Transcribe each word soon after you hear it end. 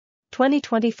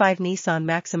2025 Nissan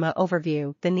Maxima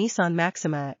Overview. The Nissan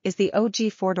Maxima is the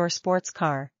OG four-door sports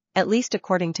car, at least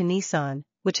according to Nissan,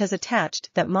 which has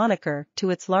attached that moniker to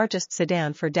its largest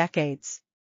sedan for decades.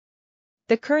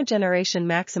 The current generation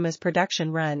Maxima's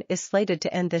production run is slated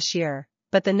to end this year,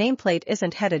 but the nameplate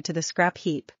isn't headed to the scrap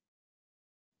heap.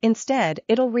 Instead,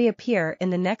 it'll reappear in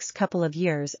the next couple of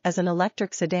years as an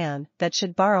electric sedan that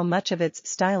should borrow much of its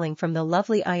styling from the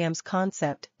lovely IM's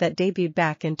concept that debuted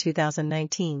back in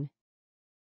 2019.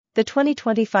 The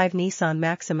 2025 Nissan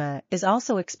Maxima is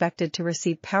also expected to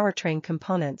receive powertrain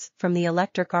components from the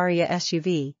electric Ariya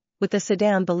SUV, with the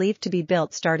sedan believed to be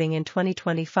built starting in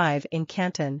 2025 in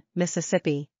Canton,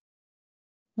 Mississippi.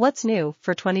 What's new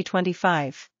for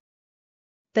 2025?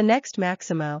 The next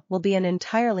Maxima will be an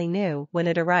entirely new when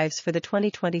it arrives for the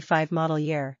 2025 model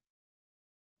year.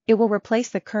 It will replace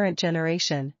the current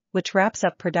generation, which wraps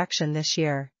up production this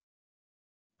year.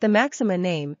 The Maxima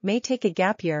name may take a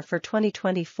gap year for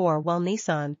 2024 while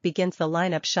Nissan begins the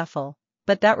lineup shuffle,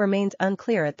 but that remains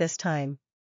unclear at this time.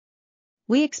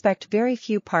 We expect very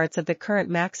few parts of the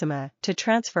current Maxima to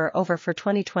transfer over for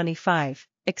 2025,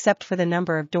 except for the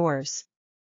number of doors.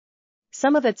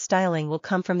 Some of its styling will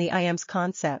come from the IM's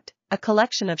concept, a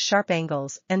collection of sharp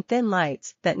angles and thin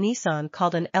lights that Nissan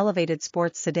called an elevated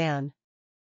sports sedan.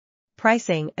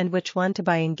 Pricing and which one to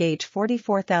buy: Engage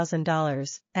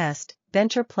 $44,000, est,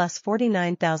 Venture plus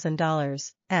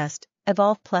 $49,000, est,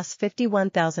 Evolve plus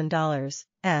 $51,000,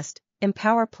 est,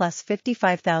 Empower plus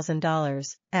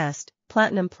 $55,000, est,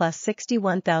 Platinum plus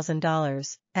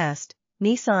 $61,000, est.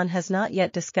 Nissan has not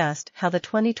yet discussed how the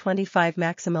 2025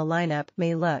 Maxima lineup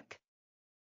may look.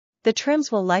 The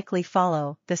trims will likely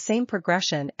follow the same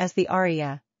progression as the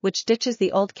Ariya, which ditches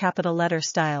the old capital letter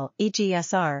style e.g.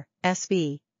 SR,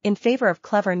 SV, in favor of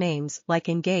clever names like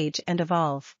Engage and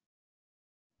Evolve.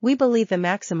 We believe the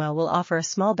Maxima will offer a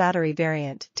small battery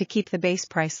variant to keep the base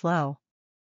price low.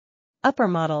 Upper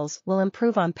models will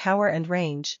improve on power and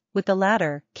range, with the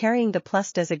latter carrying the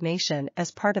Plus designation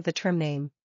as part of the trim name.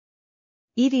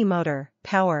 EV motor,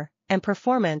 power, and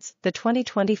performance. The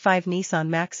 2025 Nissan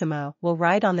Maxima will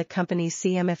ride on the company's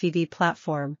CMF-EV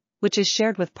platform, which is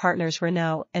shared with partners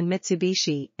Renault and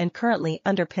Mitsubishi and currently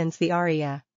underpins the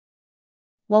Ariya.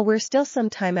 While we're still some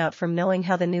time out from knowing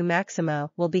how the new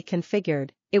Maxima will be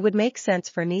configured, it would make sense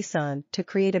for Nissan to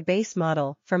create a base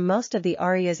model from most of the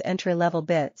Ariya's entry-level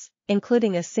bits,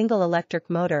 including a single electric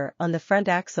motor on the front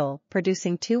axle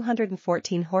producing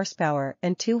 214 horsepower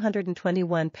and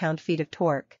 221 pound-feet of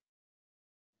torque.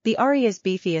 The Ariya's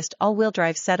beefiest all-wheel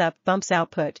drive setup bumps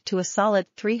output to a solid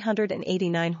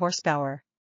 389 horsepower.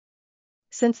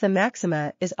 Since the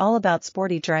Maxima is all about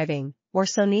sporty driving, or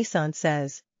so Nissan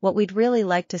says, what we'd really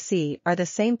like to see are the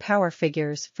same power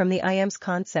figures from the IM's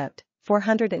concept,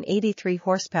 483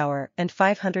 horsepower and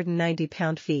 590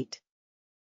 pound-feet.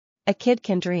 A kid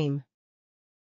can dream.